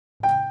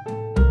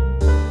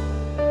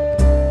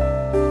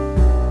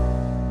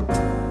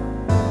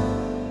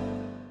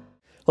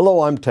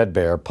Hello, I'm Ted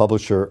Baer,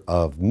 publisher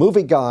of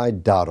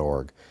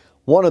Movieguide.org.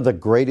 One of the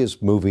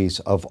greatest movies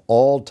of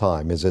all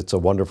time is It's a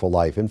Wonderful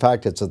Life. In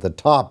fact, it's at the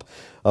top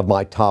of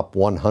my top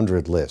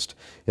 100 list.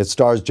 It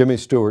stars Jimmy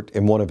Stewart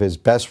in one of his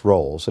best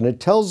roles, and it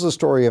tells the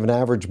story of an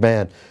average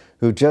man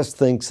who just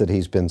thinks that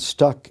he's been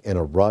stuck in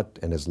a rut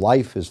and his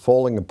life is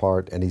falling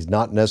apart and he's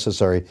not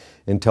necessary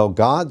until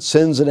God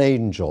sends an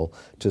angel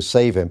to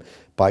save him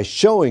by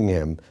showing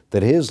him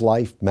that his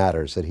life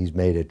matters, that he's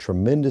made a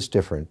tremendous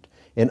difference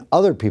in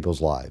other people's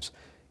lives.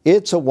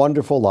 It's a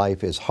Wonderful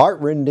Life. It's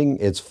heartrending,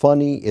 it's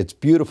funny, it's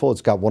beautiful,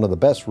 it's got one of the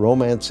best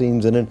romance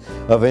scenes in it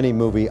of any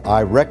movie.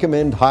 I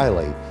recommend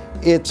highly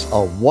It's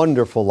a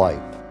Wonderful Life.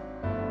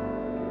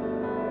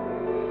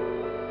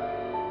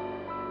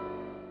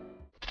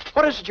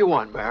 What is it you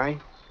want, Mary?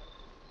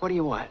 What do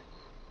you want?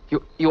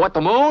 You want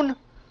the moon?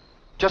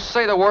 Just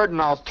say the word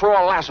and I'll throw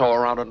a lasso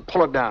around it and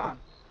pull it down.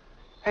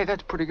 Hey,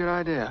 that's a pretty good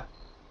idea.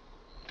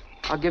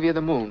 I'll give you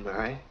the moon,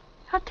 Mary.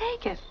 I'll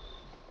take it.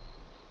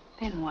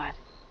 Then what?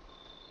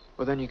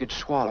 Well, then you could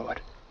swallow it,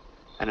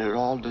 and it'd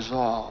all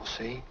dissolve,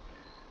 see?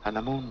 And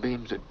the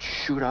moonbeams would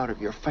shoot out of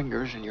your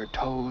fingers and your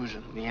toes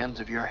and the ends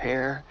of your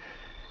hair.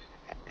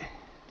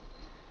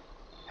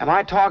 Am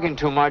I talking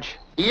too much?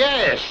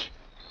 Yes.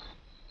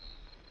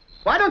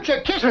 Why don't you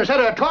kiss her instead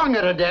of talking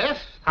her to death?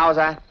 How's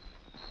that?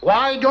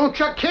 Why don't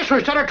you kiss her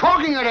instead of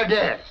talking her to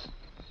death?